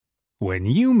When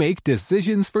you make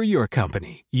decisions for your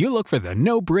company, you look for the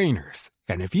no-brainers.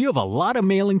 And if you have a lot of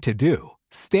mailing to do,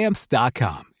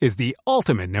 Stamps.com is the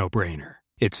ultimate no-brainer.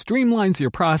 It streamlines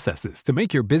your processes to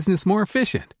make your business more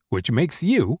efficient, which makes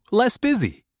you less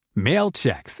busy. Mail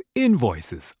checks,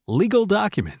 invoices, legal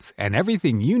documents, and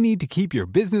everything you need to keep your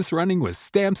business running with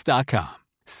Stamps.com.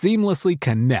 Seamlessly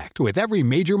connect with every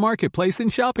major marketplace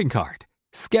and shopping cart.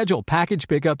 Schedule package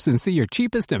pickups and see your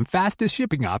cheapest and fastest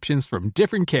shipping options from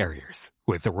different carriers.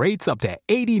 With rates up to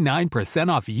 89%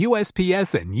 off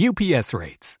USPS and UPS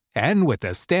rates. And with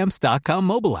the Stamps.com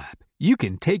mobile app, you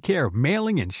can take care of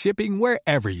mailing and shipping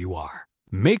wherever you are.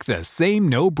 Make the same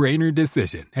no-brainer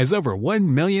decision as over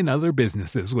 1 million other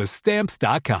businesses with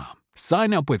Stamps.com.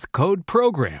 Sign up with code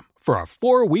PROGRAM for a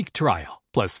 4-week trial,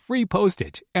 plus free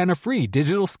postage and a free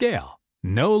digital scale.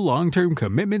 No long-term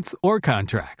commitments or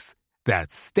contracts.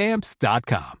 That's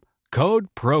Stamps.com. Code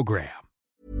PROGRAM.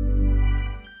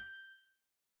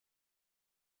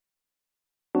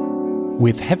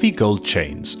 With heavy gold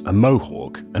chains, a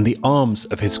mohawk, and the arms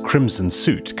of his crimson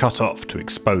suit cut off to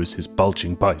expose his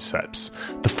bulging biceps,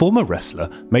 the former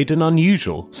wrestler made an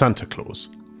unusual Santa Claus.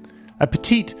 A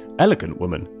petite, elegant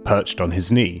woman perched on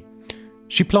his knee.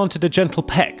 She planted a gentle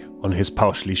peck on his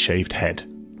partially shaved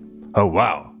head. "Oh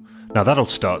wow, now that'll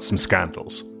start some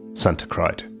scandals," Santa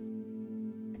cried.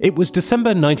 It was December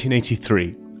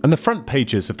 1983, and the front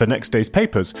pages of the next day's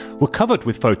papers were covered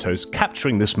with photos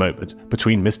capturing this moment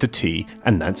between Mr. T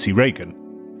and Nancy Reagan.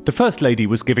 The First Lady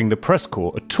was giving the press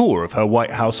corps a tour of her White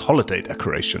House holiday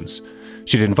decorations.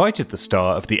 She'd invited the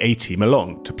star of the A-Team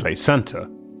along to play Santa.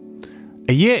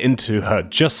 A year into her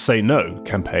Just Say No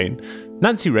campaign,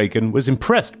 Nancy Reagan was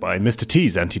impressed by Mr.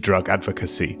 T's anti-drug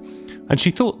advocacy, and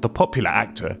she thought the popular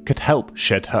actor could help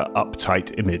shed her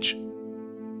uptight image.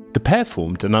 The pair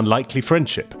formed an unlikely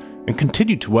friendship and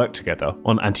continued to work together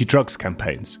on anti-drugs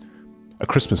campaigns, a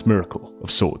Christmas miracle of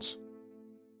sorts.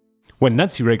 When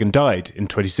Nancy Reagan died in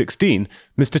 2016,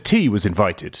 Mr. T was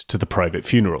invited to the private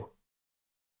funeral.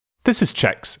 This is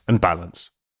Checks and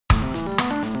Balance.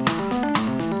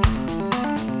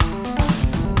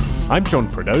 I'm John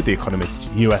Prideaux, The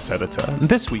Economist's US editor, and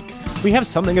this week we have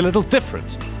something a little different,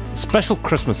 a special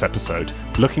Christmas episode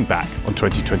looking back on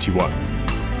 2021.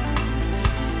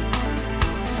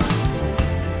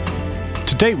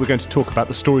 Today we're going to talk about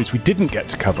the stories we didn't get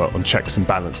to cover on Checks and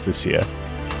Balance this year.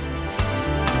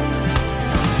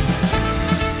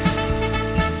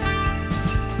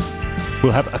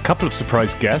 We'll have a couple of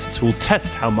surprise guests who will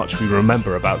test how much we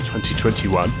remember about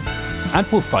 2021, and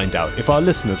we'll find out if our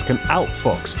listeners can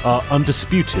outfox our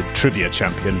undisputed trivia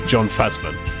champion John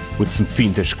Fasman with some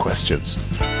fiendish questions.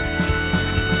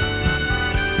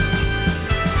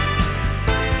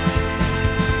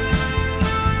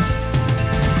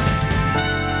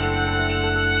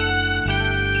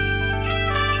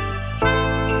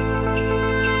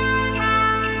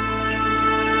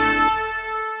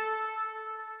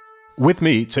 With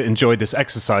me to enjoy this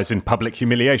exercise in public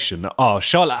humiliation are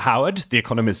Charlotte Howard, The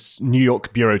Economist's New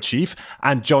York bureau chief,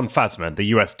 and John Fasman, the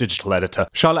US digital editor.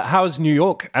 Charlotte, how's New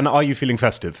York, and are you feeling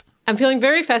festive? I'm feeling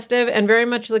very festive and very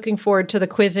much looking forward to the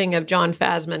quizzing of John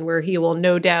Fasman, where he will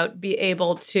no doubt be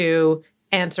able to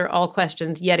answer all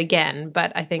questions yet again.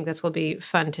 But I think this will be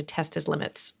fun to test his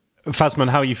limits. Fasman,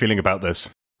 how are you feeling about this?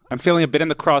 I'm feeling a bit in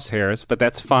the crosshairs, but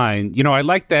that's fine. You know, I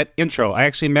like that intro. I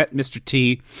actually met Mr.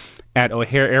 T at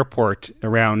O'Hare Airport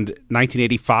around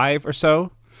 1985 or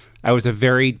so. I was a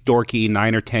very dorky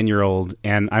 9 or 10-year-old,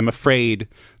 and I'm afraid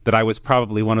that I was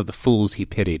probably one of the fools he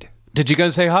pitied. Did you go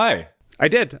say hi? I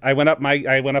did. I went up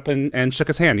and shook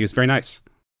his hand. He was very nice.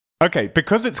 Okay,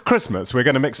 because it's Christmas, we're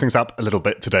going to mix things up a little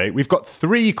bit today. We've got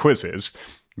 3 quizzes.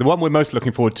 The one we're most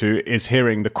looking forward to is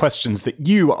hearing the questions that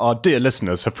you, our dear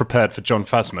listeners, have prepared for John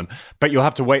Fasman, but you'll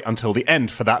have to wait until the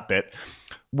end for that bit.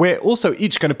 We're also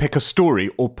each going to pick a story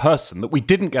or person that we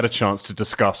didn't get a chance to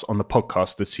discuss on the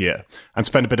podcast this year and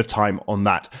spend a bit of time on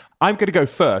that. I'm going to go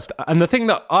first. And the thing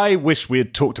that I wish we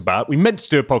had talked about, we meant to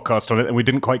do a podcast on it and we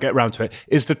didn't quite get around to it,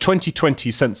 is the 2020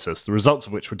 census, the results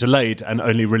of which were delayed and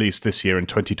only released this year in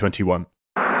 2021.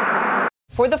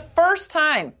 For the first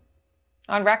time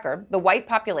on record, the white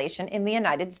population in the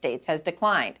United States has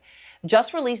declined.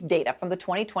 Just released data from the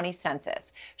 2020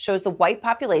 census shows the white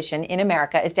population in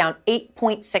America is down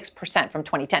 8.6% from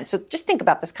 2010. So just think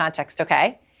about this context,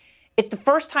 okay? It's the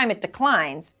first time it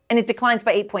declines, and it declines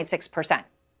by 8.6%.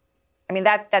 I mean,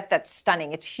 that's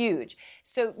stunning. It's huge.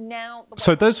 So now...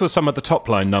 So those were some of the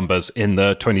top-line numbers in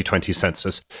the 2020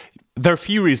 census. There are a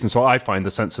few reasons why I find the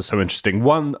census so interesting.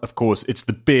 One, of course, it's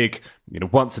the big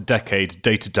once a decade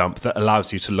data dump that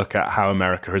allows you to look at how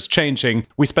America is changing.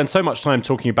 We spend so much time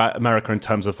talking about America in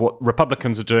terms of what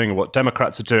Republicans are doing and what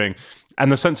Democrats are doing. And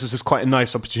the census is quite a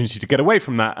nice opportunity to get away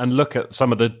from that and look at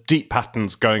some of the deep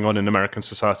patterns going on in American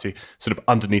society, sort of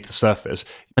underneath the surface.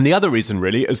 And the other reason,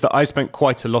 really, is that I spent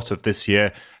quite a lot of this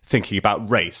year thinking about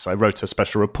race. I wrote a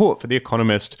special report for The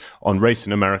Economist on race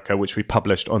in America, which we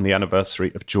published on the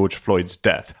anniversary of George Floyd's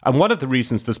death. And one of the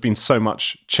reasons there's been so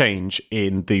much change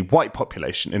in the white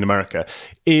population in America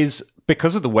is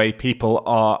because of the way people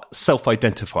are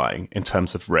self-identifying in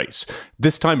terms of race.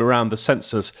 This time around, the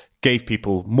census gave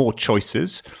people more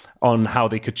choices on how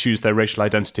they could choose their racial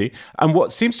identity. And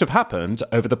what seems to have happened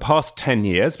over the past 10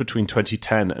 years, between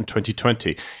 2010 and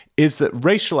 2020, is that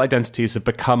racial identities have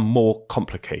become more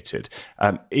complicated.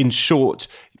 In short,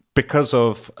 because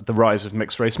of the rise of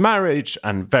mixed-race marriage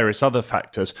and various other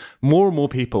factors, more and more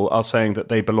people are saying that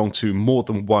they belong to more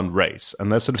than one race.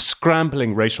 And they're sort of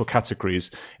scrambling racial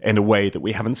categories in a way that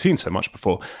we haven't seen so much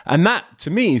before. And that, to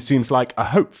me, seems like a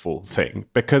hopeful thing,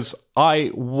 because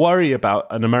I worry about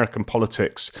an American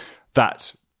politics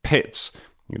that pits,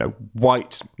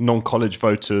 white non-college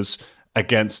voters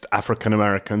against African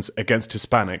Americans, against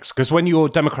Hispanics. Because when your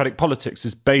democratic politics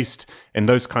is based in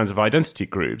those kinds of identity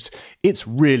groups, it's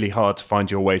really hard to find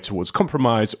your way towards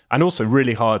compromise, and also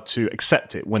really hard to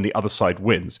accept it when the other side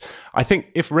wins. I think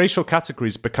if racial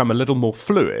categories become a little more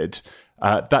fluid,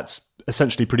 that's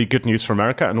essentially pretty good news for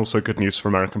America and also good news for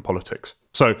American politics.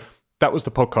 So that was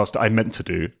the podcast I meant to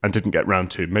do and didn't get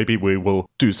round to. Maybe we will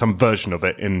do some version of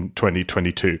it in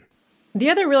 2022. The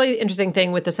other really interesting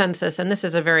thing with the census, and this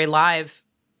is a very live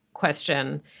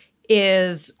question,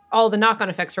 is all the knock-on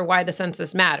effects for why the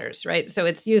census matters, right? So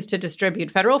it's used to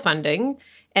distribute federal funding,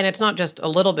 and it's not just a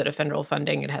little bit of federal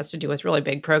funding. It has to do with really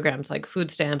big programs like food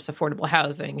stamps, affordable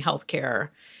housing, healthcare.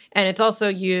 And it's also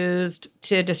used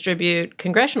to distribute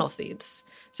congressional seats.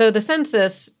 So the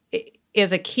census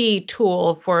is a key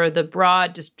tool for the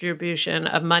broad distribution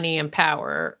of money and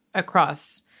power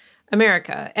across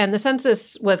America. And the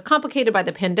census was complicated by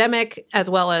the pandemic, as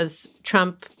well as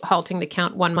Trump halting the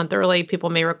count 1 month early. People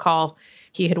may recall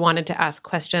he had wanted to ask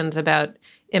questions about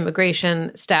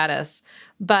immigration status.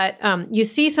 But you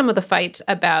see some of the fights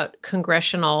about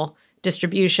congressional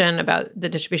distribution, about the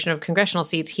distribution of congressional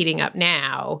seats heating up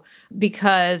now,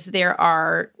 because there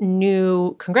are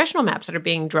new congressional maps that are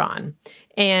being drawn.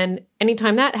 And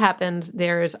anytime that happens,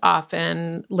 there's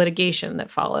often litigation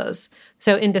that follows.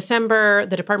 So in December,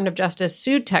 the Department of Justice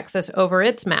sued Texas over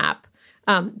its map.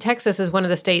 Texas is one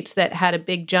of the states that had a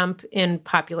big jump in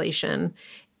population.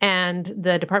 And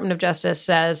the Department of Justice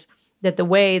says that the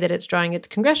way that it's drawing its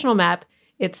congressional map,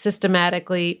 it's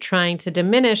systematically trying to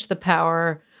diminish the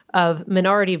power of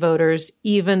minority voters,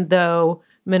 even though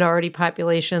minority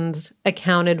populations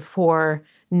accounted for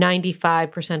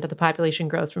 95% of the population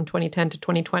growth from 2010 to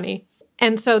 2020.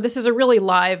 And so this is a really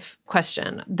live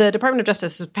question. The Department of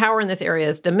Justice's power in this area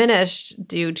is diminished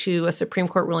due to a Supreme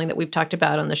Court ruling that we've talked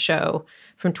about on the show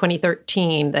from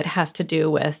 2013 that has to do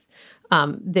with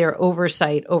their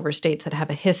oversight over states that have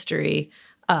a history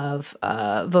of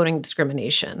voting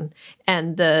discrimination.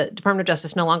 And the Department of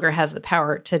Justice no longer has the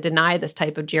power to deny this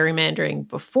type of gerrymandering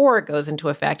before it goes into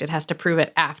effect. It has to prove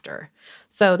it after.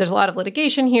 So there's a lot of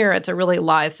litigation here. It's a really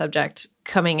live subject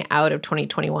coming out of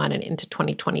 2021 and into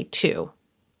 2022.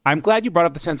 I'm glad you brought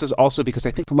up the census also because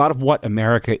I think a lot of what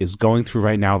America is going through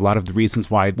right now, a lot of the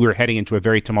reasons why we're heading into a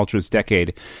very tumultuous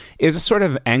decade, is a sort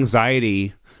of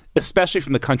anxiety, especially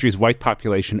from the country's white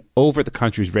population, over the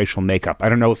country's racial makeup. I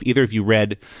don't know if either of you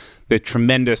read the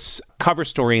tremendous cover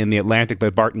story in The Atlantic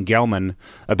by Barton Gellman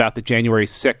about the January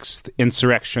 6th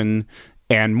insurrection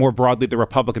and more broadly, the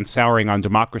Republican souring on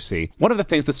democracy. One of the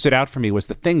things that stood out for me was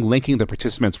the thing linking the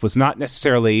participants was not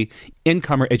necessarily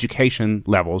income or education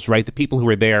levels, right? The people who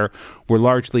were there were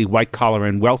largely white collar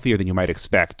and wealthier than you might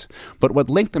expect. But what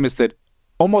linked them is that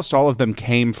almost all of them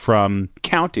came from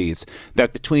counties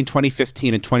that between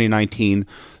 2015 and 2019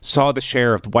 saw the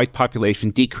share of the white population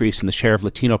decrease and the share of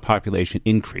Latino population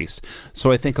increase.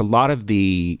 So I think a lot of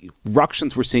the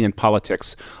ructions we're seeing in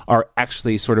politics are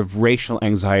actually sort of racial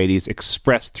anxieties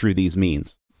expressed through these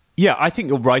means. Yeah, I think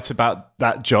you're right about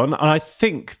that, John. And I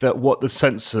think that what the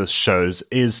census shows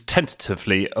is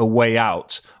tentatively a way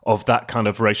out of that kind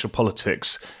of racial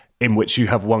politics in which you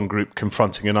have one group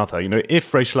confronting another. You know,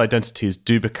 if racial identities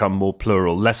do become more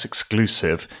plural, less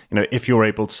exclusive, you know, if you're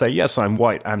able to say, yes, I'm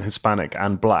white and Hispanic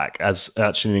and black, as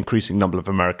actually an increasing number of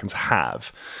Americans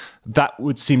have, that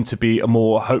would seem to be a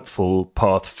more hopeful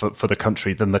path for the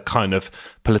country than the kind of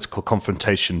political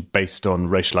confrontation based on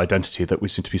racial identity that we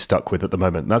seem to be stuck with at the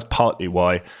moment. And that's partly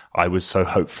why I was so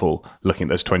hopeful looking at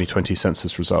those 2020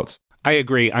 census results. I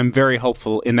agree. I'm very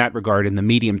hopeful in that regard in the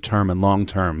medium term and long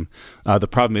term. The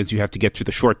problem is you have to get through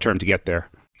the short term to get there.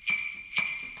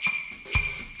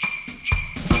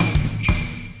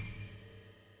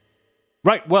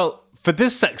 Right, well, for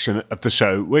this section of the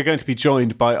show, we're going to be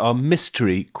joined by our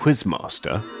mystery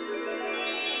quizmaster.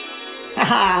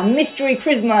 Haha, mystery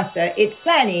quizmaster. It's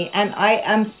Zanny, and I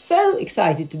am so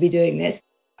excited to be doing this.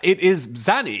 It is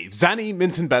Zanny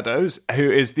Minton-Beddoes,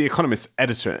 who is the Economist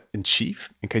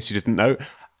editor-in-chief, in case you didn't know.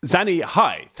 Zanny,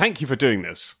 hi. Thank you for doing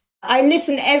this. I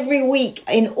listen every week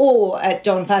in awe at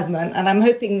John Fasman, and I'm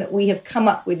hoping that we have come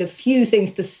up with a few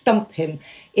things to stump him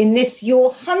in this,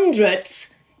 your 100th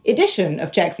edition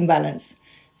of Checks and Balance.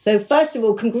 So first of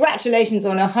all, congratulations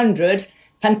on 100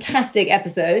 fantastic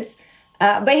episodes.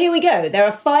 But here we go. There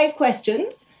are 5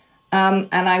 questions. And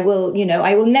I will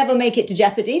never make it to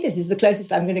Jeopardy. This is the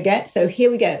closest I'm going to get. So here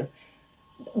we go.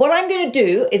 What I'm going to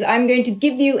do is I'm going to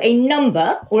give you a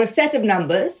number or a set of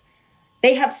numbers.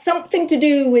 They have something to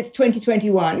do with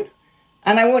 2021.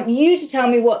 And I want you to tell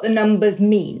me what the numbers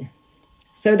mean.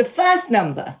 So the first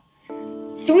number,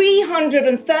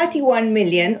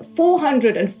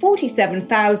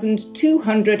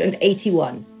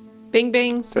 331,447,281. Bing,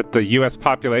 bing. Is that the U.S.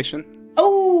 population?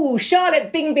 Oh,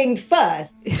 Charlotte bing-binged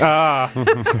first.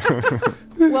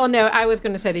 Well, no, I was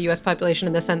going to say the U.S. population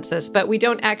in the census, but we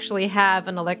don't actually have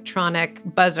an electronic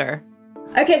buzzer.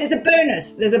 Okay, there's a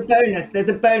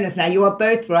bonus now. You are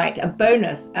both right. A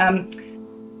bonus.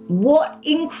 What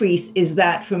increase is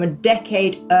that from a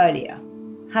decade earlier?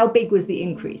 How big was the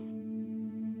increase?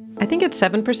 I think it's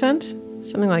 7%,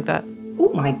 something like that.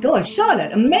 Oh my God,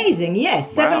 Charlotte, amazing.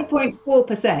 Yes, Wow.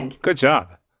 7.4%. Good job.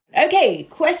 Okay,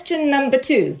 question number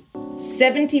 2,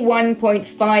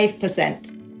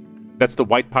 71.5%. That's the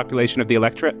white population of the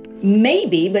electorate?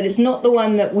 Maybe, but it's not the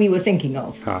one that we were thinking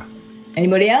of. Huh.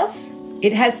 Anybody else?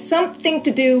 It has something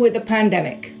to do with the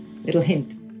pandemic. Little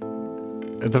hint.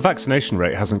 The vaccination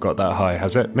rate hasn't got that high,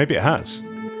 has it? Maybe it has.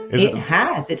 It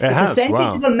has. It's the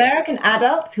percentage of American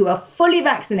adults who are fully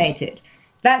vaccinated.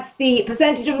 That's the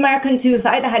percentage of Americans who have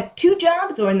either had 2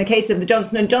 jabs or, in the case of the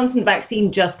Johnson & Johnson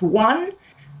vaccine, just 1.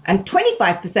 And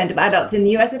 25% of adults in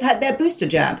the US have had their booster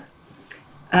jab.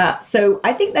 So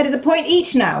I think that is a point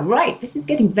each now. Right, this is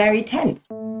getting very tense.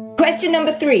 Question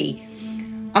number 3.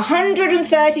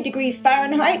 130 degrees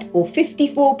Fahrenheit or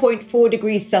 54.4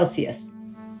 degrees Celsius?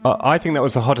 I think that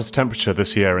was the hottest temperature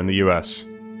this year in the US.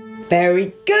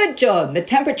 Very good, John. The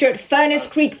temperature at Furnace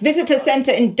Creek Visitor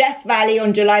Center in Death Valley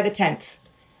on July the 10th.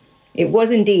 It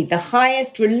was indeed the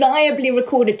highest reliably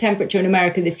recorded temperature in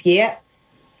America this year.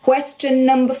 Question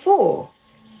number 4.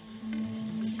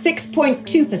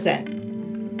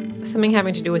 6.2%. Something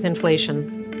having to do with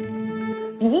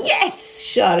inflation. Yes,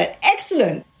 Charlotte,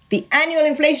 excellent. The annual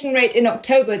inflation rate in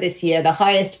October this year, the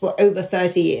highest for over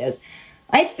 30 years.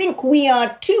 I think we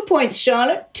are 2 points,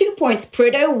 Charlotte, 2 points,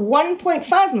 Prideaux, 1 point,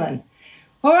 Fasman.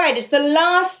 All right, it's the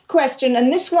last question,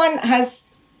 and this one has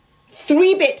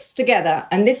 3 bits together.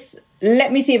 And this,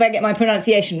 let me see if I get my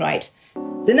pronunciation right.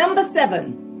 The number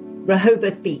 7,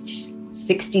 Rehoboth Beach,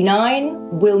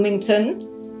 69, Wilmington,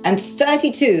 and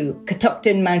 32,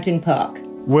 Catoctin Mountain Park.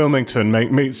 Wilmington,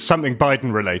 make something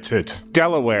Biden related.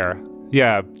 Delaware.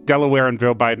 Yeah, Delaware and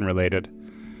Joe Biden related.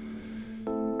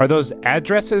 Are those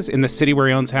addresses in the city where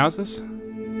he owns houses?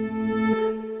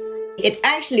 It's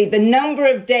actually the number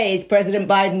of days President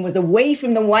Biden was away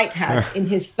from the White House in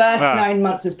his first 9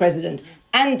 months as president,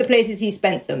 and the places he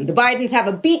spent them. The Bidens have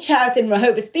a beach house in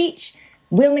Rehoboth Beach,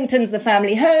 Wilmington's the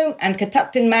family home, and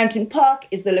Catoctin Mountain Park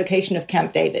is the location of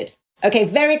Camp David. Okay,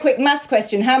 very quick maths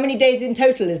question. How many days in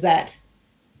total is that?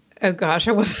 Oh gosh,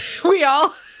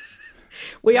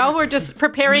 we all were just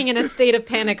preparing in a state of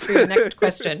panic for your next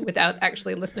question without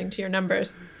actually listening to your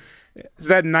numbers. Is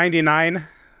that 99?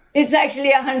 It's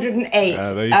actually 108.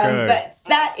 There you go. But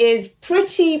that is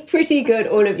pretty good,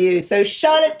 all of you. So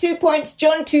Charlotte, 2 points.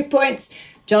 John, 2 points.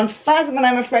 John Fasman,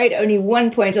 I'm afraid, only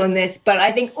 1 point on this. But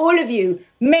I think all of you,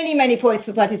 many points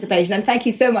for participation. And thank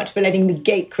you so much for letting me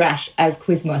gate crash as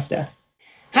Quizmaster.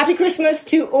 Happy Christmas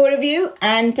to all of you,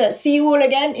 and see you all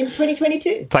again in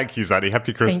 2022. Thank you, Zadie.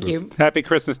 Happy Christmas. Thank you. Happy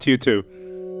Christmas to you, too.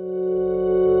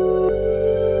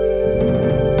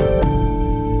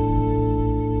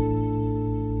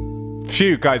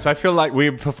 Phew, guys, I feel like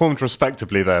we performed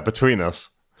respectably there between us.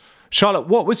 Charlotte,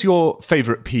 what was your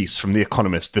favourite piece from The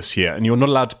Economist this year? And you're not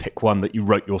allowed to pick one that you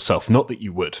wrote yourself. Not that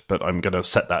you would, but I'm going to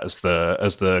set that as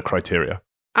the criteria.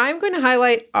 I'm going to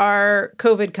highlight our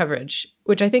COVID coverage,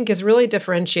 which I think is really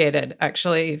differentiated,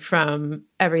 actually, from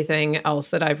everything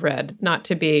else that I've read. Not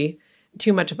to be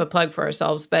too much of a plug for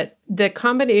ourselves, but the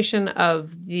combination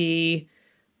of the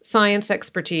science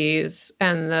expertise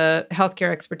and the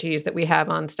healthcare expertise that we have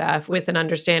on staff with an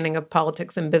understanding of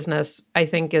politics and business, I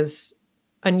think is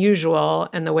unusual.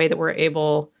 And the way that we're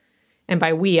able, and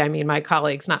by we, I mean my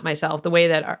colleagues, not myself, the way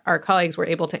that our colleagues were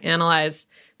able to analyze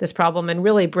this problem and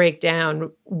really break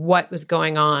down what was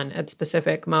going on at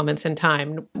specific moments in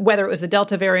time. Whether it was the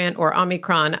Delta variant or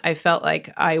Omicron, I felt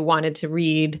like I wanted to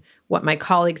read what my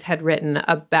colleagues had written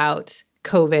about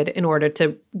COVID in order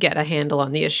to get a handle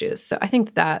on the issues. So I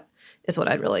think that is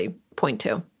what I'd really point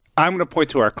to. I'm going to point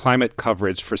to our climate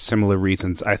coverage for similar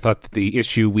reasons. I thought that the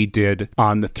issue we did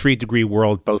on the 3 Degree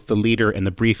World, both the leader and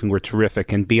the briefing, were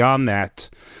terrific. And beyond that,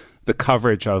 the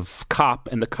coverage of COP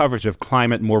and the coverage of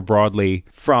climate more broadly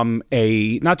from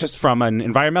not just from an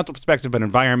environmental perspective, but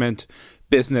environment,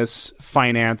 business,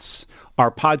 finance. Our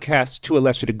podcast, to a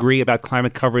lesser degree, about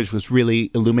climate coverage was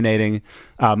really illuminating.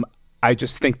 I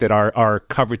just think that our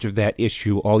coverage of that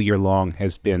issue all year long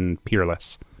has been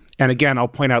peerless. And again, I'll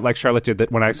point out, like Charlotte did,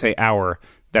 that when I say our,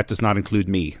 that does not include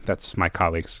me. That's my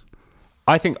colleagues.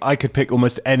 I think I could pick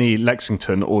almost any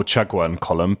Lexington or Chagwan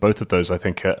column. Both of those I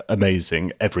think are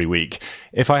amazing every week.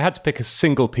 If I had to pick a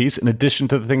single piece, in addition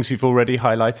to the things you've already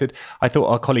highlighted, I thought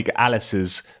our colleague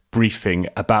Alice's briefing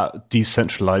about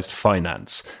decentralized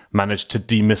finance managed to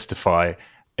demystify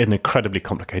an incredibly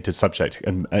complicated subject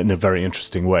in a very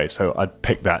interesting way. So I'd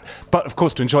pick that. But of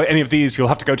course, to enjoy any of these, you'll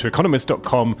have to go to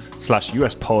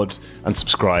economist.com/USpod and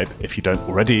subscribe. If you don't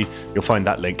already, you'll find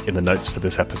that link in the notes for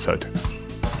this episode.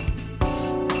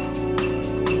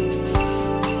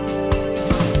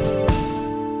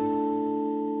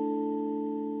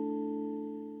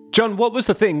 John, what was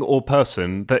the thing or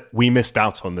person that we missed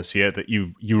out on this year that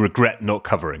you regret not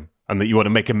covering and that you want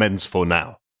to make amends for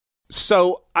now?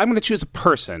 So I'm going to choose a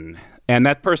person, and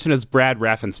that person is Brad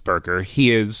Raffensperger.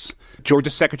 He is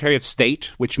Georgia's Secretary of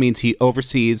State, which means he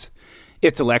oversees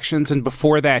its elections. And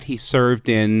before that, he served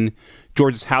in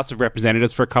Georgia's House of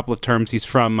Representatives for a couple of terms. He's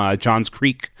from Johns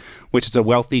Creek, which is a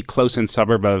wealthy, close-in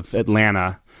suburb of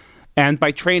Atlanta. And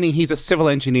by training, he's a civil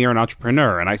engineer and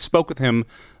entrepreneur. And I spoke with him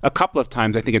a couple of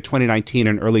times, I think in 2019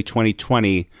 and early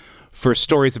 2020, for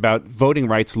stories about voting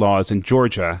rights laws in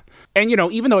Georgia. And,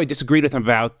 even though I disagreed with him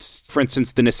about, for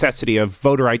instance, the necessity of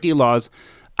voter ID laws,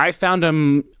 I found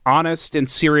him honest and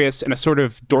serious and a sort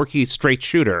of dorky straight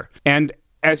shooter. And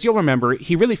as you'll remember,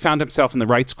 he really found himself in the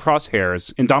right's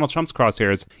crosshairs, in Donald Trump's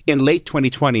crosshairs, in late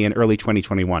 2020 and early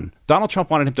 2021. Donald Trump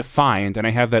wanted him to find, and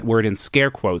I have that word in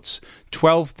scare quotes,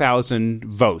 12,000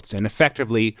 votes, and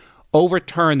effectively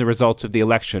overturn the results of the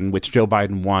election, which Joe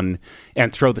Biden won,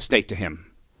 and throw the state to him.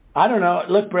 I don't know.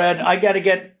 Look, Brad, I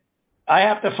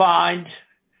have to find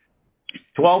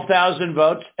 12,000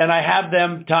 votes, and I have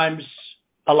them times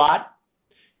a lot,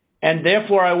 and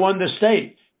therefore I won the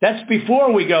state. That's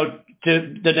before we go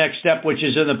to the next step, which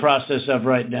is in the process of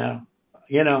right now,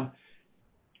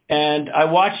 And I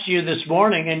watched you this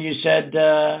morning, and you said,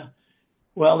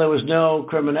 well, there was no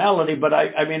criminality, but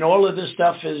I mean, all of this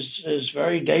stuff is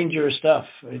very dangerous stuff.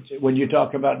 When you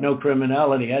talk about no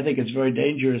criminality, I think it's very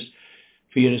dangerous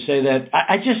for you to say that.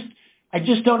 I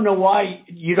just don't know why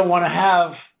you don't want to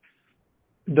have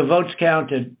the votes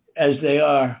counted as they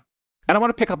are. And I want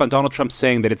to pick up on Donald Trump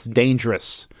saying that it's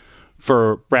dangerous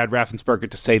for Brad Raffensperger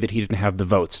to say that he didn't have the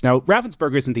votes. Now,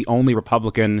 Raffensperger isn't the only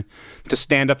Republican to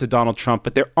stand up to Donald Trump,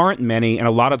 but there aren't many, and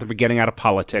a lot of them are getting out of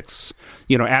politics.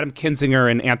 Adam Kinzinger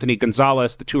and Anthony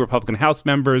Gonzalez, the 2 Republican House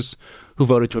members who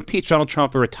voted to impeach Donald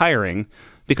Trump, are retiring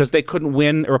because they couldn't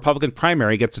win a Republican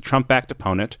primary against a Trump-backed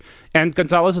opponent. And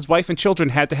Gonzalez's wife and children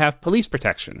had to have police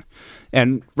protection.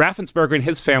 And Raffensperger and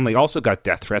his family also got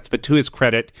death threats, but to his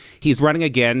credit, he's running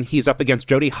again. He's up against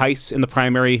Jody Heiss in the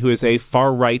primary, who is a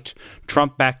far-right,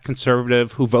 Trump-backed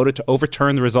conservative who voted to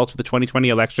overturn the results of the 2020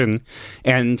 election.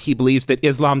 And he believes that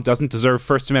Islam doesn't deserve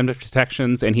First Amendment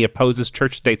protections, and he opposes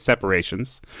church-state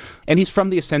separations. And he's from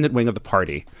the ascendant wing of the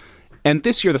party. And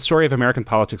this year, the story of American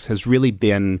politics has really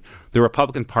been the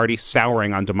Republican Party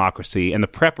souring on democracy and the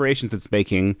preparations it's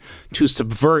making to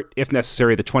subvert, if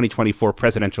necessary, the 2024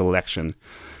 presidential election.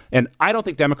 And I don't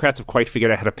think Democrats have quite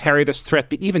figured out how to parry this threat,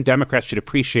 but even Democrats should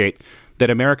appreciate that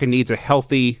America needs a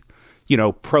healthy,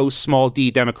 pro-small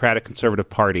d Democratic conservative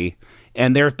party.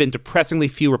 And there have been depressingly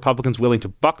few Republicans willing to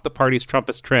buck the party's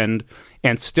Trumpist trend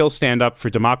and still stand up for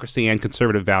democracy and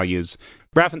conservative values.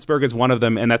 Raffensperger is one of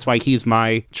them, and that's why he's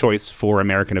my choice for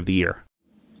American of the Year.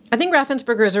 I think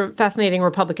Raffensperger is a fascinating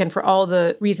Republican for all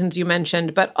the reasons you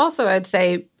mentioned, but also I'd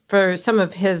say for some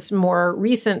of his more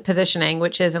recent positioning,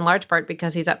 which is in large part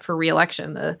because he's up for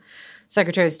re-election. The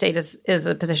Secretary of State is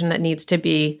a position that needs to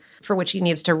be, for which he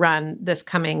needs to run this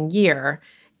coming year.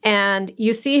 And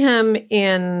you see him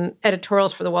in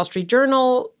editorials for the Wall Street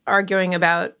Journal arguing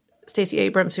about Stacey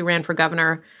Abrams, who ran for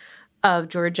governor of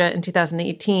Georgia in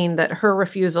 2018, that her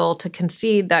refusal to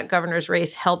concede that governor's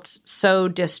race helped sow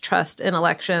distrust in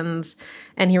elections.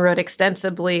 And he wrote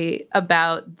extensively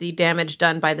about the damage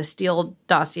done by the Steele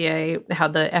dossier, how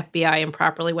the FBI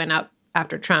improperly went out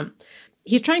after Trump.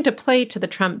 He's trying to play to the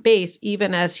Trump base,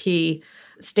 even as he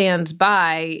stands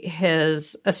by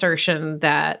his assertion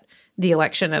that the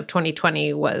election of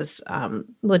 2020 was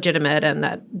legitimate and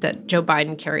that Joe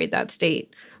Biden carried that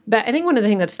state. But I think one of the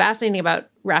things that's fascinating about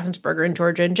Raffensperger and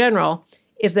Georgia in general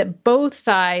is that both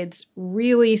sides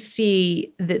really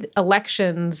see the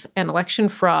elections and election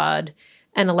fraud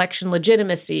and election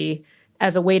legitimacy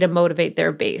as a way to motivate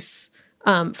their base.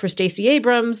 For Stacey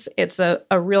Abrams, it's a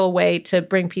real way to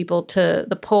bring people to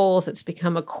the polls. It's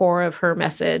become a core of her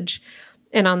message.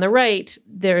 And on the right,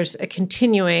 there's a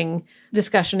continuing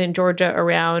discussion in Georgia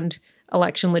around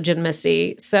election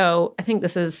legitimacy. So I think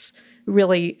this is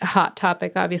really a hot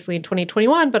topic, obviously, in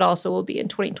 2021, but also will be in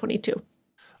 2022.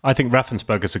 I think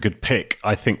Raffensperger's a good pick.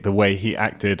 I think the way he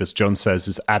acted, as John says,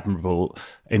 is admirable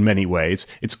in many ways.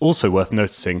 It's also worth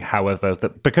noticing, however,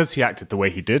 that because he acted the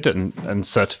way he did and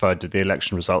certified the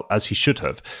election result as he should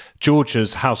have,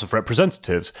 Georgia's House of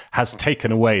Representatives has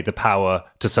taken away the power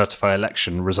to certify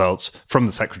election results from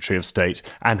the Secretary of State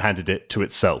and handed it to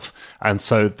itself. And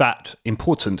so that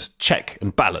important check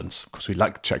and balance, of course we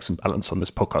like checks and balance on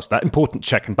this podcast, that important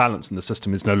check and balance in the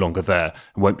system is no longer there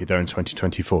and won't be there in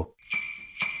 2024.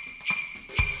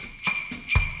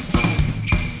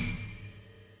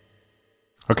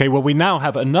 Okay, well, we now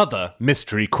have another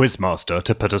mystery quizmaster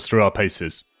to put us through our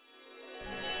paces.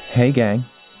 Hey, gang.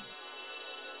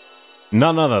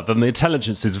 None other than the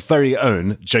Intelligence's very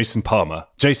own Jason Palmer.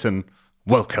 Jason,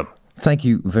 welcome. Thank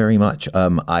you very much.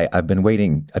 I've been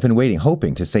waiting,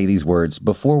 hoping to say these words.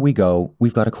 Before we go,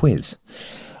 we've got a quiz.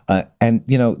 And,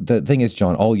 you know, the thing is,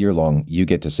 John, all year long, you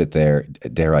get to sit there,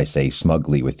 dare I say,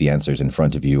 smugly with the answers in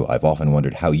front of you. I've often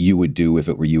wondered how you would do if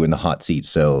it were you in the hot seat.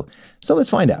 So let's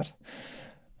find out.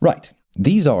 Right.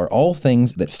 These are all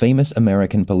things that famous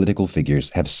American political figures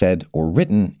have said or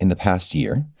written in the past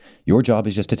year. Your job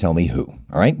is just to tell me who.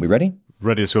 All right, we ready?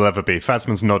 Ready as we'll ever be.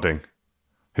 Fazman's nodding.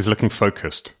 He's looking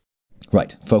focused.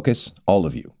 Right. Focus, all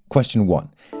of you. Question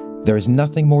 1. There is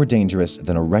nothing more dangerous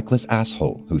than a reckless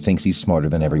asshole who thinks he's smarter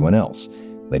than everyone else.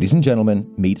 Ladies and gentlemen,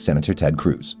 meet Senator Ted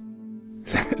Cruz.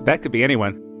 That could be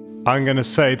anyone. I'm going to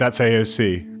say that's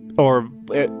AOC. Or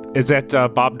is that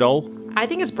Bob Dole? I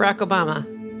think it's Barack Obama.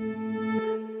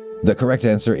 The correct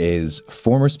answer is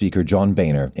former Speaker John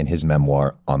Boehner in his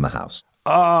memoir, On the House.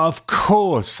 Oh, of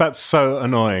course. That's so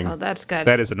annoying. Oh, that's good.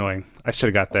 That is annoying. I should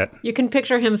have got that. You can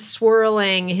picture him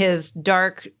swirling his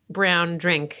dark brown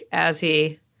drink as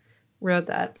he wrote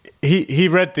that. He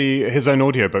read his own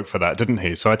audiobook for that, didn't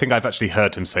he? So I think I've actually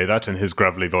heard him say that in his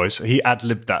gravelly voice. He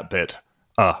ad-libbed that bit.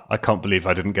 I can't believe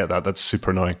I didn't get that. That's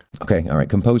super annoying. Okay, all right.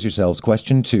 Compose yourselves.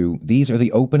 Question 2. These are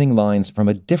the opening lines from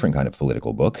a different kind of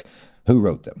political book. Who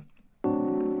wrote them?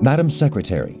 Madam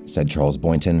Secretary, said Charles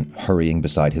Boynton, hurrying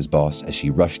beside his boss as she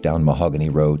rushed down Mahogany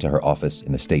Row to her office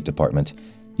in the State Department.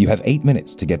 You have 8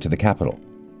 minutes to get to the Capitol.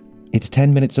 It's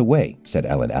 10 minutes away, said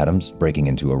Ellen Adams, breaking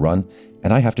into a run,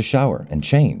 and I have to shower and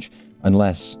change,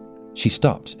 unless... She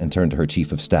stopped and turned to her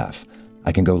chief of staff.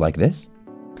 I can go like this?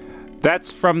 I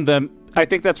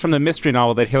think that's from the mystery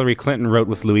novel that Hillary Clinton wrote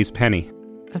with Louise Penny.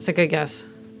 That's a good guess.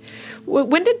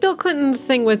 When did Bill Clinton's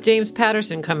thing with James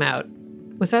Patterson come out?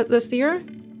 Was that this year?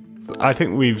 I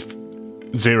think we've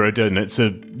zeroed in. It's a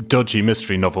dodgy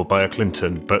mystery novel by a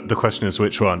Clinton, but the question is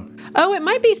which one? Oh, it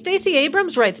might be Stacey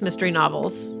Abrams writes mystery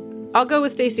novels. I'll go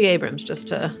with Stacey Abrams just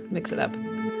to mix it up.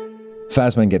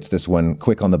 Fazman gets this one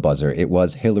quick on the buzzer. It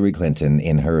was Hillary Clinton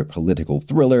in her political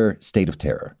thriller, State of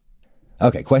Terror.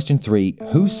 Okay, question 3.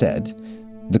 Who said,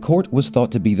 the court was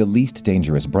thought to be the least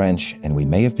dangerous branch, and we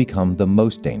may have become the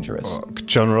most dangerous?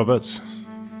 John Roberts?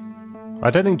 I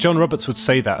don't think John Roberts would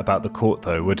say that about the court,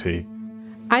 though, would he?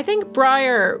 I think it's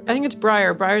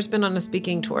Breyer. Breyer's been on a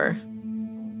speaking tour.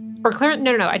 Or Clarence...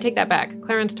 No, I take that back.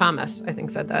 Clarence Thomas, I think,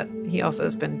 said that. He also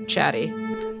has been chatty.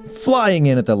 Flying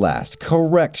in at the last.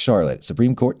 Correct, Charlotte.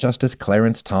 Supreme Court Justice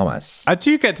Clarence Thomas.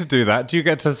 Do you get to do that? Do you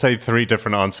get to say 3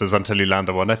 different answers until you land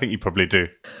on one? I think you probably do.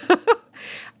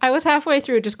 I was halfway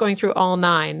through just going through all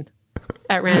 9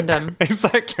 at random.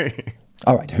 Exactly.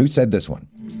 All right, who said this one?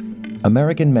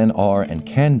 American men are and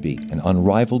can be an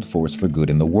unrivaled force for good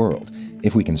in the world.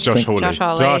 If we can Josh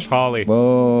Hawley.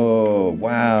 Whoa,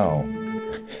 wow.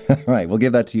 All right, we'll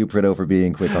give that to you, Prideaux, for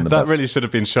being quick on the bus. That really should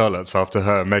have been Charlotte's after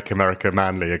her Make America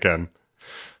Manly Again.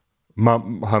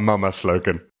 Her mama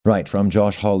slogan. Right, from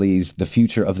Josh Hawley's The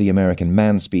Future of the American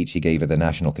Man speech he gave at the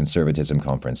National Conservatism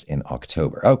Conference in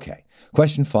October. Okay,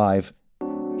 question 5.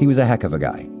 He was a heck of a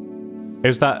guy.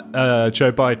 Is that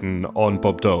Joe Biden on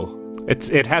Bob Dole?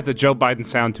 It has a Joe Biden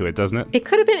sound to it, doesn't it? It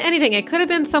could have been anything. It could have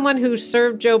been someone who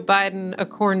served Joe Biden a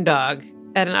corn dog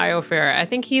at an Iowa fair. I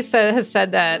think he has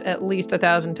said that at least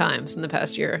 1,000 times in the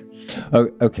past year. Oh,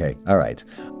 okay, all right.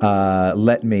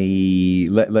 Let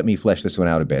me flesh this one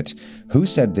out a bit. Who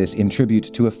said this in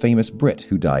tribute to a famous Brit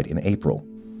who died in April?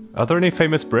 Are there any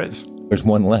famous Brits? There's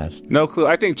one less. No clue.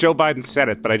 I think Joe Biden said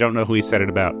it, but I don't know who he said it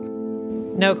about.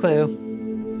 No clue.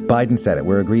 Biden said it.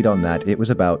 We're agreed on that. It was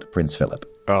about Prince Philip.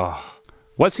 Oh.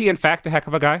 Was he, in fact, a heck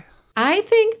of a guy? I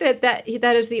think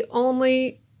that is the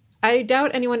only... I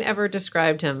doubt anyone ever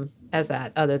described him as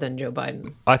that other than Joe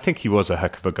Biden. I think he was a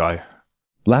heck of a guy.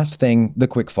 Last thing, the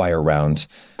quickfire round.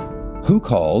 Who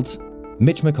called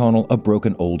Mitch McConnell a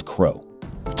broken old crow?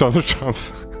 Donald Trump.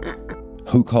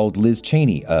 Who called Liz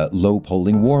Cheney a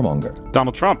low-polling warmonger?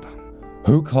 Donald Trump.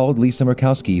 Who called Lisa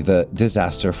Murkowski the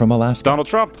disaster from Alaska? Donald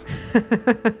Trump.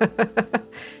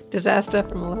 Disaster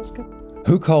from Alaska.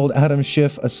 Who called Adam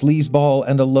Schiff a sleazeball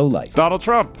and a lowlife? Donald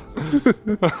Trump.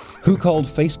 Who called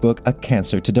Facebook a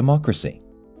cancer to democracy?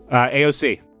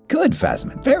 AOC. Good,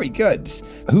 Fasman. Very good.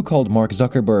 Who called Mark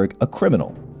Zuckerberg a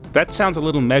criminal? That sounds a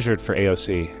little measured for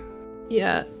AOC.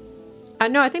 Yeah.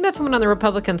 No, I think that's someone on the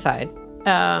Republican side.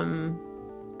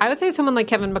 I would say someone like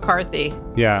Kevin McCarthy.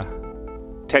 Yeah.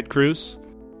 Ted Cruz.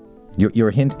 Your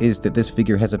hint is that this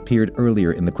figure has appeared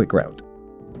earlier in the quick round.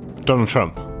 Donald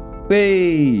Trump.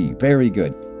 Hey, very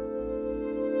good.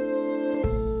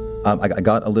 I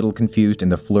got a little confused in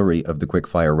the flurry of the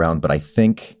quickfire round, but I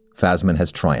think Fasman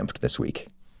has triumphed this week.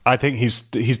 I think he's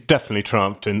definitely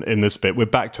triumphed in this bit. We're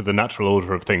back to the natural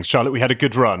order of things. Charlotte, we had a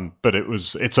good run, but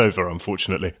it's over,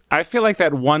 unfortunately. I feel like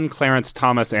that one Clarence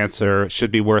Thomas answer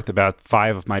should be worth about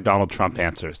 5 of my Donald Trump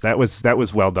answers. That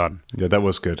was well done. Yeah, that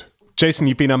was good. Jason,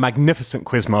 you've been a magnificent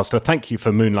quizmaster. Thank you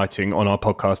for moonlighting on our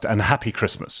podcast, and happy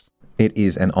Christmas. It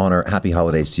is an honor. Happy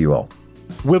holidays to you all.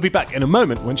 We'll be back in a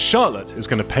moment when Charlotte is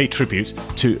going to pay tribute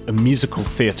to a musical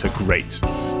theatre great.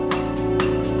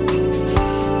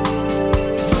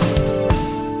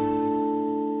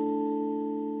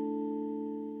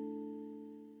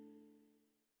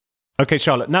 Okay,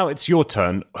 Charlotte, now it's your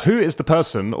turn. Who is the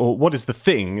person, or what is the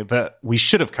thing that we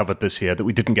should have covered this year that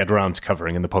we didn't get around to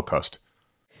covering in the podcast?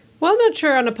 Well, I'm not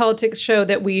sure on a politics show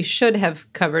that we should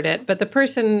have covered it, but the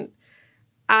person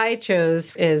I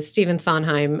chose is Stephen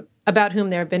Sondheim, about whom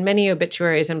there have been many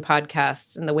obituaries and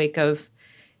podcasts in the wake of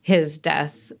his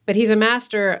death. But he's a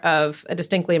master of a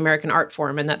distinctly American art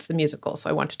form, and that's the musical. So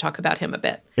I want to talk about him a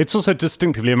bit. It's also a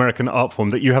distinctively American art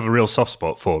form that you have a real soft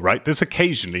spot for, right? This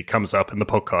occasionally comes up in the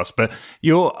podcast, but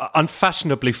you're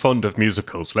unfashionably fond of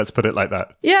musicals. Let's put it like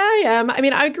that. Yeah, I am. I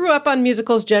mean, I grew up on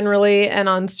musicals generally and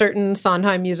on certain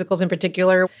Sondheim musicals in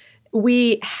particular.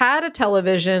 We had a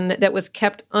television that was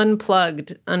kept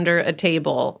unplugged under a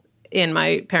table in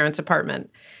my parents'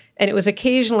 apartment. And it was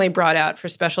occasionally brought out for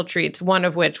special treats, one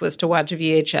of which was to watch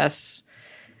VHS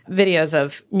videos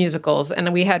of musicals.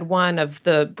 And we had one of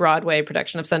the Broadway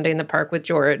production of Sunday in the Park with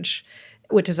George,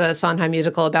 which is a Sondheim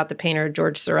musical about the painter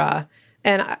George Seurat.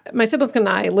 And my siblings and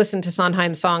I listened to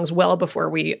Sondheim songs well before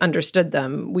we understood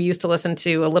them. We used to listen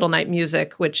to A Little Night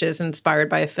Music, which is inspired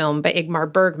by a film by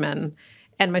Ingmar Bergman.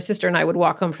 And my sister and I would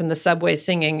walk home from the subway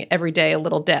singing Every Day a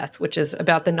Little Death, which is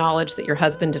about the knowledge that your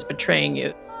husband is betraying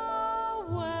you.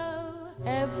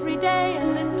 Every day a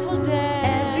little death.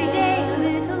 Every day a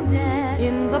little death.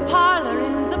 In the parlor,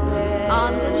 in the bed.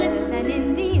 On the lips and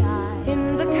in the eyes.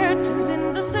 In the curtains,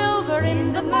 in the silver,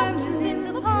 in the mountains,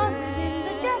 in the pauses, in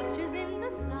the gestures, in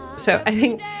the sighs. So I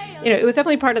think, it was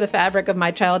definitely part of the fabric of my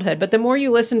childhood. But the more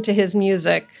you listen to his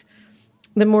music,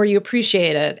 the more you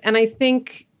appreciate it. And I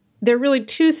think there are really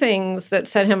two things that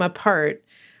set him apart.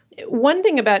 One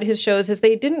thing about his shows is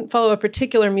they didn't follow a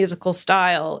particular musical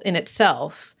style in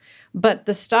itself, but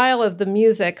the style of the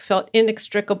music felt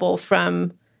inextricable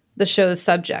from the show's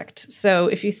subject. So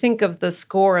if you think of the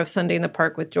score of Sunday in the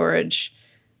Park with George,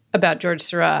 about George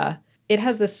Seurat, it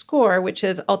has this score which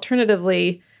is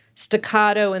alternatively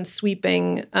staccato and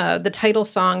sweeping. The title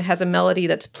song has a melody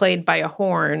that's played by a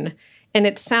horn, and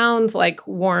it sounds like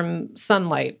warm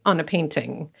sunlight on a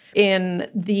painting. In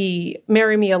the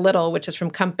Marry Me a Little, which is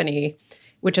from Company,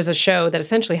 which is a show that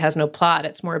essentially has no plot,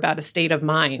 it's more about a state of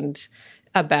mind,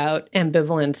 about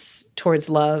ambivalence towards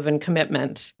love and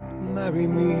commitment. Marry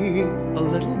me a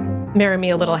little. Marry Me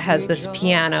a Little has this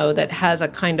piano that has a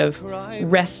kind of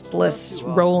restless,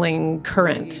 rolling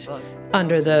current.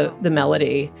 under the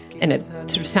melody, and it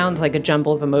sort of sounds like a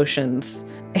jumble of emotions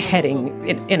heading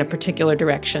in a particular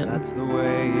direction. That's the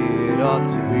way it ought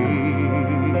to be.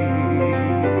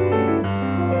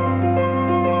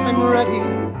 I'm ready,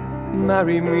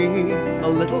 marry me a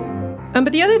little.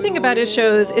 But the other thing about his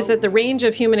shows is that the range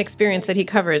of human experience that he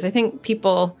covers, I think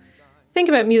people think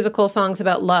about musical songs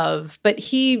about love, but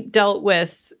he dealt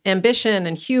with ambition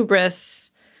and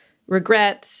hubris,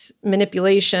 regret,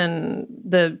 manipulation,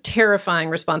 the terrifying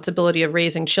responsibility of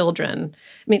raising children.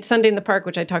 I mean, Sunday in the Park,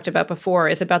 which I talked about before,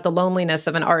 is about the loneliness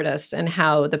of an artist and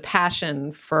how the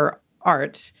passion for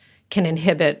art can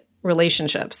inhibit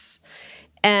relationships.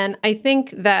 And I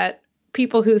think that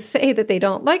people who say that they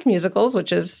don't like musicals,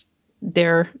 which is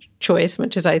their choice,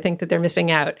 which is I think that they're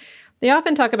missing out, they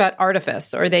often talk about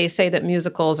artifice, or they say that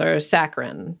musicals are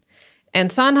saccharine.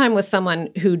 And Sondheim was someone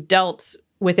who dealt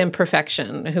with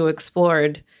imperfection, who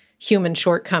explored human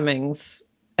shortcomings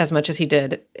as much as he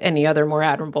did any other more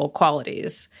admirable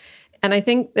qualities. And I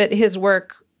think that his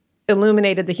work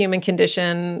illuminated the human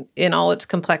condition in all its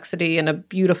complexity in a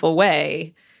beautiful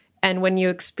way. And when you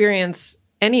experience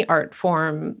any art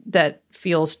form that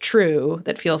feels true,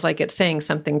 that feels like it's saying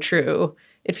something true,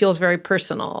 it feels very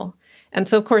personal. And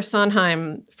so, of course,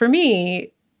 Sondheim, for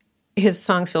me, his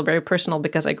songs feel very personal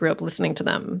because I grew up listening to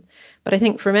them. But I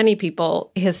think for many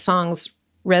people, his songs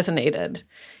resonated.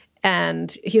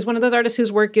 And he's one of those artists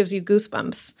whose work gives you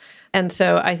goosebumps. And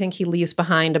so I think he leaves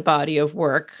behind a body of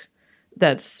work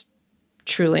that's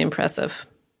truly impressive.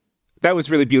 That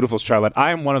was really beautiful, Charlotte.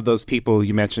 I am one of those people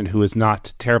you mentioned who is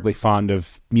not terribly fond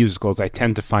of musicals. I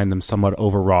tend to find them somewhat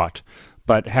overwrought.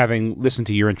 But having listened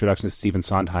to your introduction to Stephen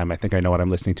Sondheim, I think I know what I'm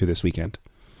listening to this weekend.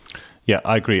 Yeah,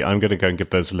 I agree. I'm going to go and give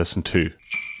those a listen too.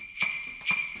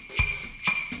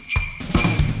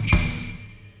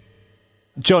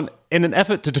 John, in an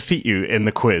effort to defeat you in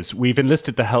the quiz, we've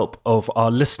enlisted the help of our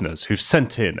listeners who've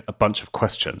sent in a bunch of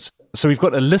questions. So we've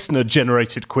got a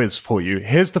listener-generated quiz for you.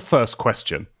 Here's the first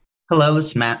question. Hello, this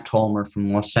is Matt Tolmer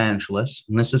from Los Angeles,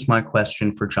 and this is my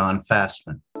question for John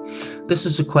Fassman. This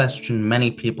is a question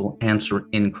many people answer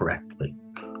incorrectly.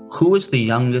 Who is the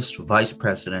youngest vice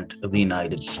president of the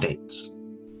United States?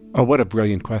 Oh, what a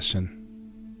brilliant question.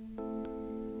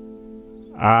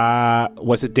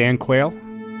 Was it Dan Quayle?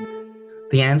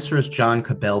 The answer is John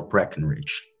Cabell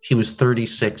Breckinridge. He was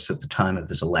 36 at the time of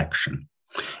his election.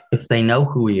 If they know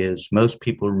who he is, most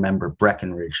people remember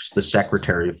Breckinridge as the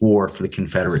Secretary of War for the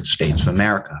Confederate States of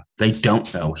America. They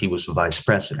don't know he was the vice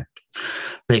president.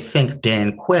 They think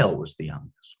Dan Quayle was the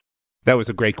youngest. That was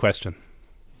a great question.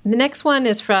 The next one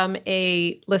is from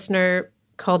a listener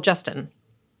called Justin.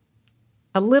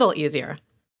 A little easier.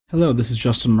 Hello, this is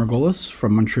Justin Margolis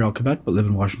from Montreal, Quebec, but live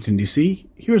in Washington, D.C.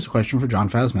 Here's a question for John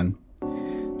Fassman.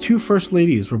 2 first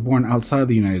ladies were born outside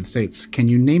the United States. Can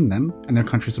you name them and their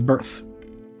countries of birth?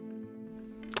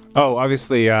 Oh,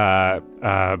 obviously,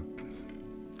 Donald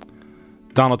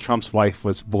Trump's wife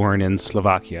was born in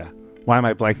Slovakia. Why am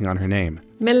I blanking on her name?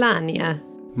 Melania.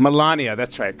 Melania,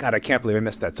 that's right. God, I can't believe I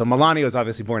missed that. So Melania was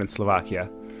obviously born in Slovakia.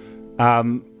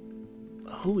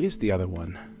 Who is the other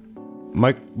one?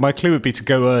 My clue would be to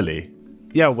go early.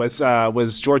 Yeah,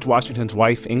 was George Washington's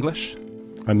wife English?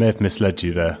 I may have misled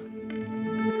you there.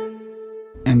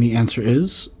 And the answer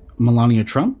is Melania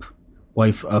Trump,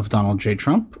 wife of Donald J.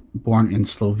 Trump, born in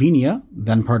Slovenia,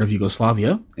 then part of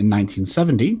Yugoslavia, in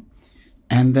 1970.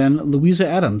 And then Louisa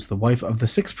Adams, the wife of the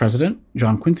 6th president,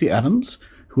 John Quincy Adams,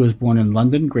 who was born in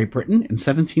London, Great Britain, in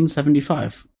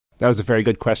 1775. That was a very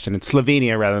good question. It's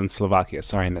Slovenia rather than Slovakia.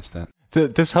 Sorry, I missed that.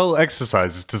 This whole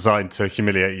exercise is designed to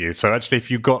humiliate you. So actually, if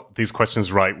you got these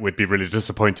questions right, we'd be really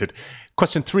disappointed.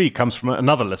 Question 3 comes from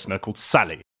another listener called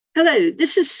Sally. Hello,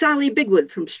 this is Sally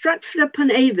Bigwood from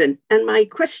Stratford-upon-Avon, and my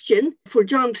question for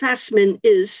John Fassman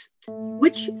is,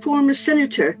 which former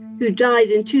senator who died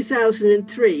in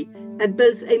 2003 had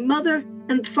both a mother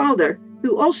and father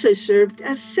who also served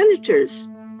as senators?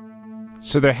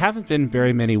 So there haven't been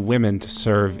very many women to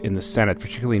serve in the Senate,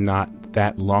 particularly not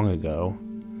that long ago.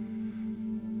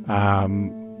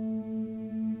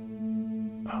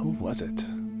 Who was it?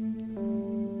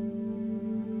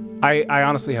 I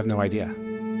honestly have no idea.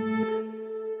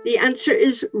 The answer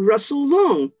is Russell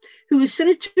Long, who was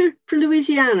senator for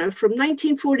Louisiana from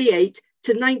 1948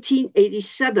 to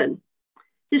 1987.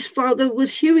 His father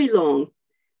was Huey Long,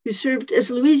 who served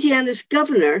as Louisiana's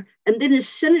governor and then as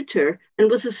senator and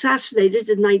was assassinated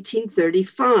in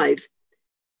 1935.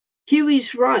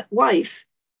 Huey's wife,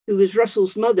 who was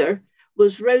Russell's mother,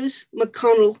 was Rose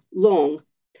McConnell Long,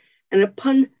 and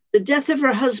upon the death of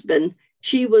her husband,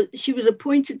 she was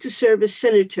appointed to serve as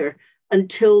senator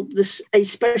until a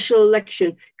special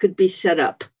election could be set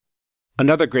up.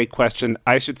 Another great question.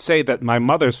 I should say that my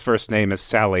mother's first name is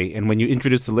Sally, and when you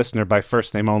introduced the listener by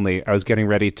first name only, I was getting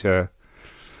ready to...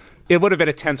 It would have been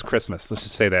a tense Christmas, let's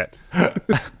just say that.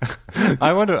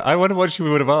 I wonder what she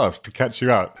would have asked to catch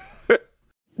you out.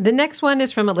 The next one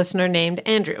is from a listener named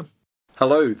Andrew.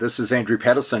 Hello, this is Andrew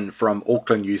Patterson from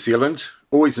Auckland, New Zealand.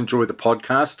 Always enjoy the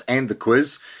podcast and the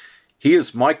quiz.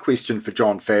 Here's my question for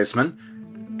John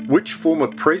Fasman. Which former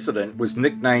president was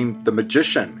nicknamed the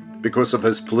Magician because of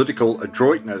his political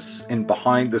adroitness and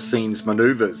behind-the-scenes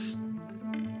maneuvers?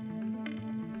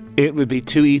 It would be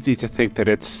too easy to think that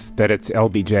it's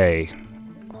LBJ.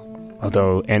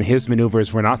 Although, and his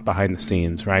maneuvers were not behind the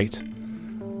scenes, right?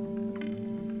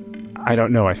 I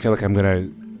don't know. I feel like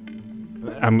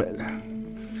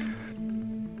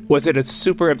was it a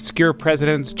super obscure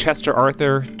president? Chester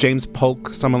Arthur, James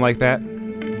Polk, someone like that?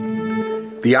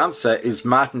 The answer is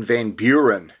Martin Van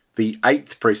Buren, the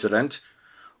 8th president.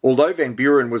 Although Van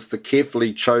Buren was the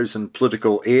carefully chosen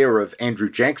political heir of Andrew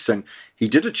Jackson, he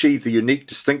did achieve the unique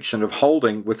distinction of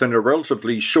holding, within a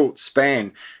relatively short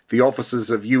span, the offices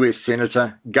of US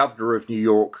Senator, Governor of New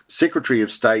York, Secretary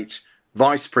of State,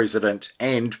 Vice President,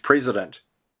 and President.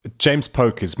 James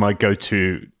Polk is my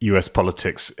go-to US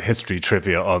politics history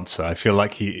trivia answer. I feel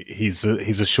like he's a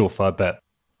surefire bet.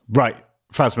 Right,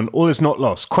 Fasman, all is not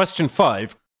lost. Question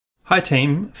 5. Hi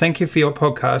team, thank you for your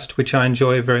podcast, which I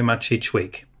enjoy very much each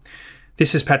week.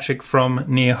 This is Patrick from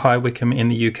near High Wycombe in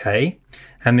the UK,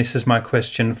 and this is my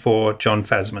question for John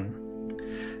Fasman.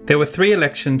 There were 3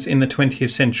 elections in the 20th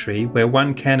century where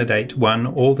one candidate won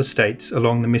all the states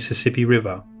along the Mississippi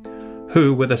River.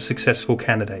 Who were the successful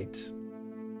candidates?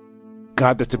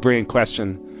 God, that's a brilliant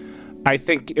question. I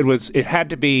think it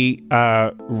had to be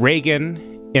Reagan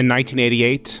in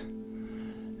 1988,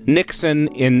 Nixon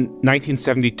in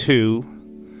 1972,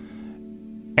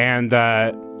 and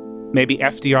maybe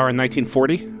FDR in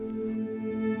 1940?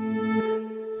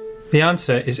 The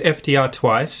answer is FDR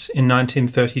twice in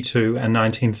 1932 and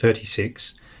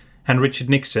 1936, and Richard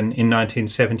Nixon in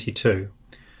 1972.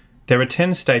 There are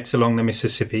 10 states along the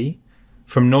Mississippi,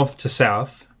 from north to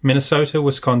south: Minnesota,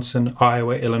 Wisconsin,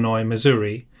 Iowa, Illinois,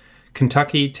 Missouri,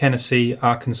 Kentucky, Tennessee,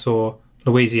 Arkansas,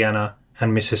 Louisiana,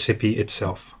 and Mississippi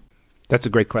itself. That's a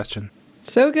great question.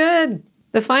 So good.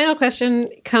 The final question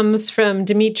comes from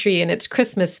Dimitri, and it's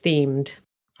Christmas themed.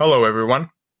 Hello, everyone.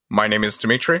 My name is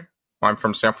Dimitri. I'm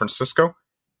from San Francisco,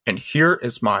 and here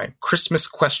is my Christmas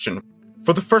question.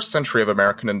 For the first century of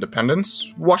American independence,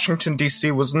 Washington,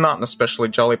 D.C. was not an especially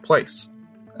jolly place,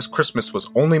 as Christmas was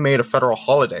only made a federal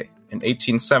holiday in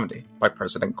 1870 by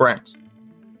President Grant.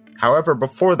 However,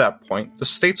 before that point, the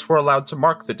states were allowed to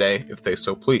mark the day if they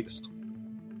so pleased.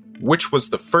 Which was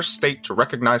the first state to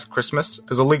recognize Christmas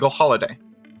as a legal holiday?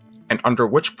 And under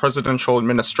which presidential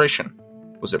administration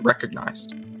was it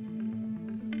recognized?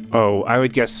 Oh, I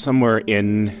would guess somewhere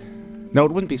in... No,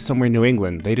 it wouldn't be somewhere in New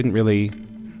England.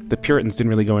 The Puritans didn't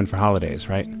really go in for holidays,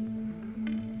 right?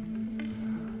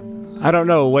 I don't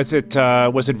know. Was it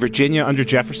Virginia under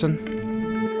Jefferson?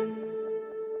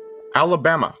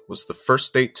 Alabama was the first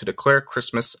state to declare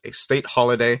Christmas a state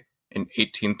holiday in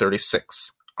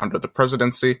 1836 under the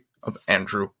presidency of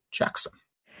Andrew Jackson.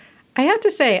 I have to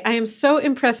say, I am so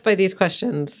impressed by these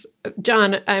questions.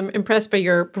 John, I'm impressed by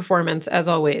your performance, as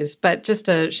always. But just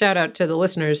a shout out to the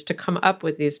listeners to come up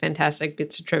with these fantastic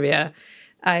bits of trivia.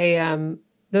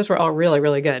 Those were all really,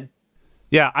 really good.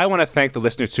 Yeah, I want to thank the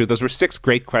listeners, too. Those were 6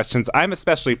 great questions. I'm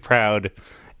especially proud,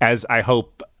 as I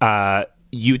hope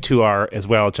you two are as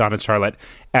well, John and Charlotte,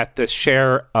 at the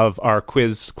share of our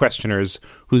quiz questioners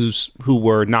who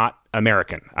were not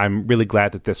American. I'm really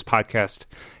glad that this podcast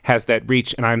has that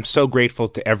reach, and I'm so grateful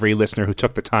to every listener who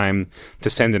took the time to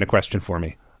send in a question for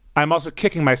me. I'm also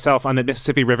kicking myself on the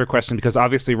Mississippi River question because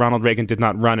obviously Ronald Reagan did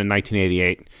not run in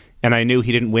 1988, and I knew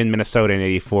he didn't win Minnesota in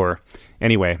 84.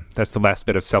 Anyway, that's the last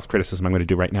bit of self-criticism I'm going to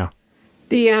do right now.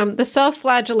 The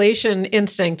self-flagellation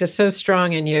instinct is so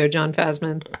strong in you, John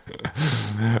Fasman.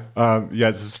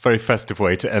 Yes, it's a very festive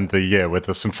way to end the year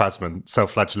with some Fasman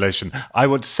self-flagellation. I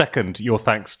would second your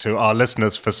thanks to our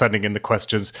listeners for sending in the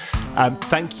questions.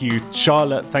 Thank you,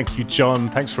 Charlotte. Thank you, John.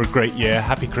 Thanks for a great year.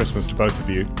 Happy Christmas to both of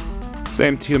you.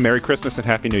 Same to you. Merry Christmas and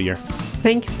Happy New Year.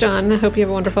 Thanks, John. I hope you have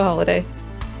a wonderful holiday.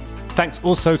 Thanks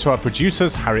also to our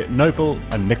producers, Harriet Noble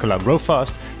and Nicola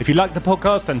Rofast. If you like the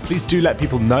podcast, then please do let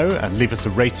people know and leave us a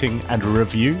rating and a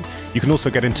review. You can also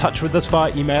get in touch with us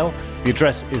via email. The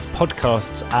address is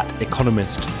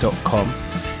podcasts@economist.com.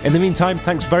 In the meantime,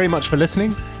 thanks very much for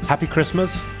listening. Happy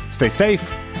Christmas. Stay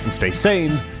safe and stay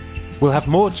sane. We'll have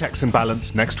more Checks and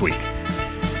Balance next week.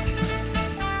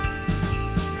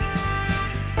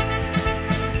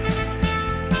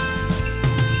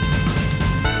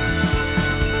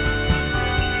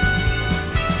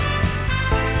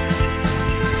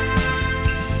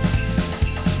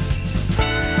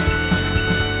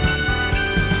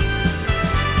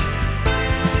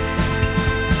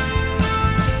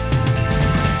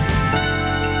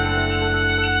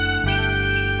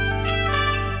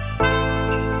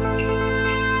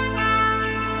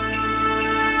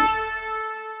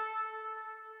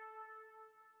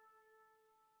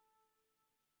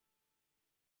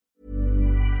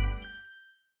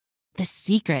 The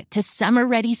secret to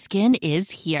summer-ready skin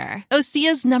is here.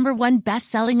 Osea's #1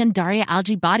 best-selling Undaria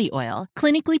algae body oil,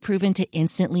 clinically proven to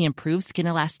instantly improve skin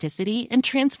elasticity and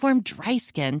transform dry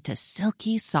skin to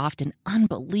silky, soft, and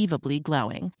unbelievably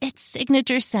glowing. Its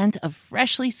signature scent of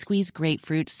freshly squeezed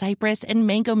grapefruit, cypress, and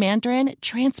mango mandarin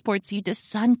transports you to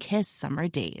sun-kissed summer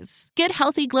days. Get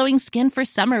healthy, glowing skin for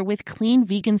summer with clean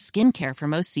vegan skincare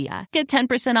from Osea. Get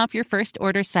 10% off your first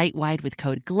order site-wide with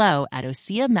code GLOW at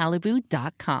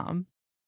OseaMalibu.com.